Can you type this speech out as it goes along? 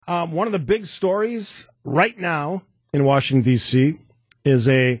one of the big stories right now in Washington, D.C. is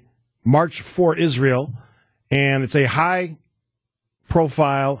a March for Israel, and it's a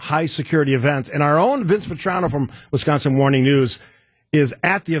high-profile, high-security event. And our own Vince Vitrano from Wisconsin Morning News is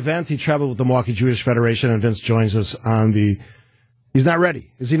at the event. He traveled with the Milwaukee Jewish Federation, and Vince joins us on the... He's not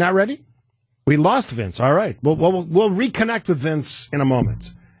ready. Is he not ready? We lost Vince. All right. We'll reconnect with Vince in a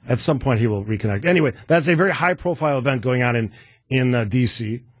moment. At some point, he will reconnect. Anyway, that's a very high-profile event going on in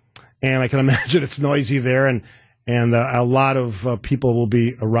D.C., and I can imagine it's noisy there, and a lot of people will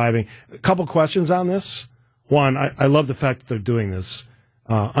be arriving. A couple questions on this. One, I love the fact that they're doing this,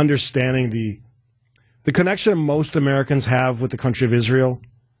 understanding the connection most Americans have with the country of Israel,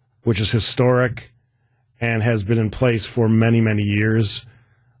 which is historic and has been in place for many, many years,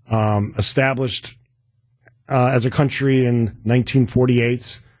 established as a country in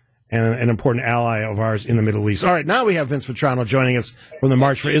 1948 and an important ally of ours in the Middle East. All right, now we have Vince Vitrano joining us from the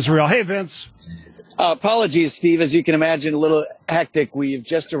March for Israel. Hey, Vince. Apologies, Steve. As you can imagine, a little hectic. We've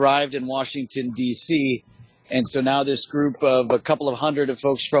just arrived in Washington, D.C., and so now this group of a couple of hundred of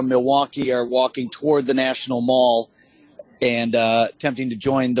folks from Milwaukee are walking toward the National Mall and attempting to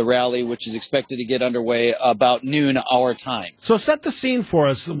join the rally, which is expected to get underway about noon our time. So set the scene for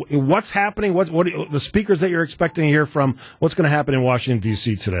us. What's happening? What the speakers that you're expecting to hear from? What's going to happen in Washington,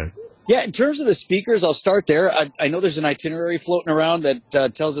 D.C. today? Yeah, in terms of the speakers, I'll start there. I know there's an itinerary floating around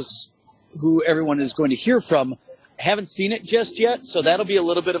that tells us who everyone is going to hear from. Haven't seen it just yet, so that'll be a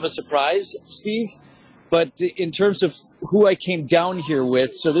little bit of a surprise, Steve. But in terms of who I came down here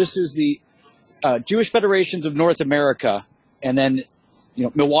with, so this is the Jewish Federations of North America, and then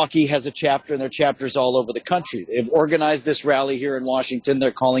Milwaukee has a chapter, and there are chapters all over the country. They've organized this rally here in Washington.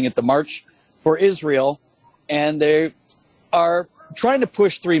 They're calling it the March for Israel, and they are trying to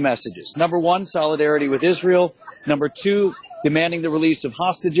push three messages. Number one, solidarity with Israel. Number two, demanding the release of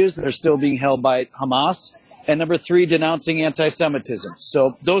hostages that are still being held by Hamas. And number three, denouncing anti-Semitism.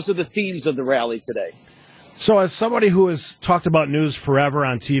 So those are the themes of the rally today. So as somebody who has talked about news forever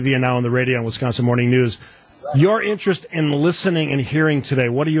on TV and now on the radio on Wisconsin Morning News, your interest in listening and hearing today,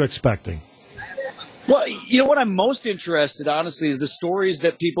 what are you expecting? Well, what I'm most interested, honestly, is the stories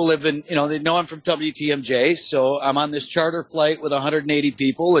that people have been, they know I'm from WTMJ, so I'm on this charter flight with 180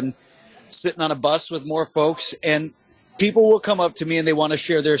 people and sitting on a bus with more folks, and people will come up to me and they want to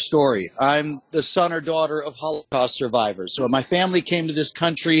share their story. I'm the son or daughter of Holocaust survivors, so my family came to this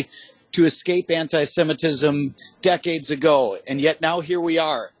country to escape anti-Semitism decades ago, and yet now here we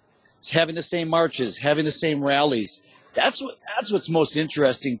are, having the same marches, having the same rallies. That's what's most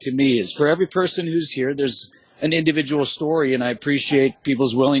interesting to me, is for every person who's here, there's an individual story, and I appreciate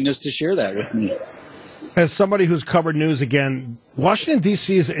people's willingness to share that with me. As somebody who's covered news, again, Washington,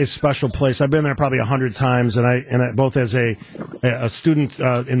 D.C. is a special place. I've been there probably 100 times, and I both as a student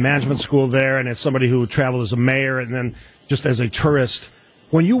in management school there and as somebody who traveled as a mayor and then just as a tourist.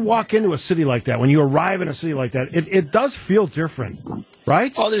 When you walk into a city like that, when you arrive in a city like that, it does feel different,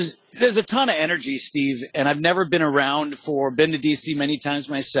 right? Oh, there's a ton of energy, Steve, and I've never been to D.C. many times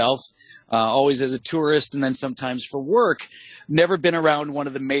myself, always as a tourist and then sometimes for work. Never been around one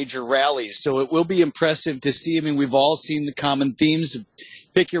of the major rallies, so it will be impressive to see. I mean, we've all seen the common themes.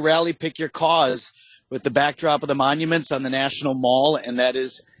 Pick your rally, pick your cause, with the backdrop of the monuments on the National Mall, and that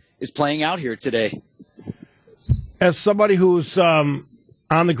is playing out here today. As somebody who's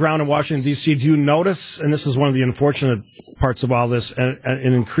on the ground in Washington, D.C., do you notice, and this is one of the unfortunate parts of all this,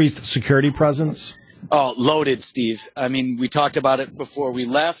 an increased security presence? Oh, loaded, Steve. I mean, we talked about it before we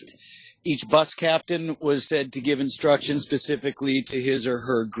left. Each bus captain was said to give instructions specifically to his or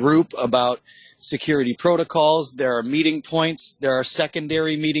her group about security protocols. There are meeting points. There are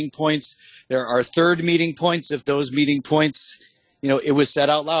secondary meeting points. There are third meeting points if those meeting points, it was said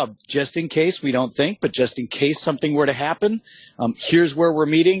out loud, just in case, we don't think, but just in case something were to happen, here's where we're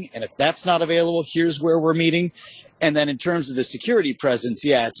meeting. And if that's not available, here's where we're meeting. And then in terms of the security presence,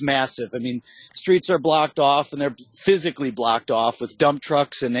 yeah, it's massive. I mean, streets are blocked off, and they're physically blocked off with dump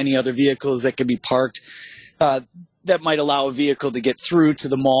trucks and any other vehicles that could be parked that might allow a vehicle to get through to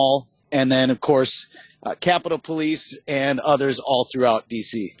the mall. And then, of course, Capitol Police and others all throughout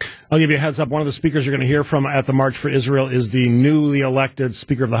D.C. I'll give you a heads up. One of the speakers you're going to hear from at the March for Israel is the newly elected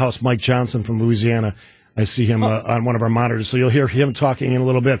Speaker of the House, Mike Johnson from Louisiana. I see him on one of our monitors, so you'll hear him talking in a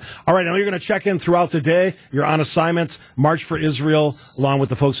little bit. All right, now you're going to check in throughout the day. You're on assignment, March for Israel, along with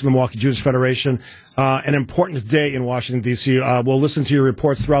the folks from the Milwaukee Jewish Federation. An important day in Washington, D.C. We'll listen to your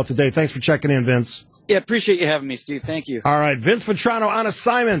reports throughout the day. Thanks for checking in, Vince. Yeah, appreciate you having me, Steve. Thank you. All right, Vince Vitrano on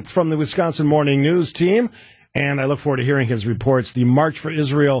assignment from the Wisconsin Morning News team, and I look forward to hearing his reports. The March for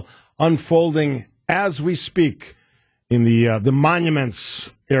Israel unfolding as we speak in the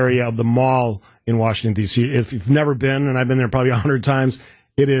monuments area of the mall in Washington, D.C. If you've never been, and I've been there probably 100 times,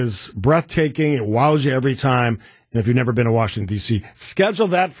 it is breathtaking. It wows you every time. And if you've never been to Washington, D.C., schedule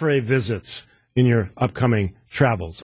that for a visit in your upcoming travels.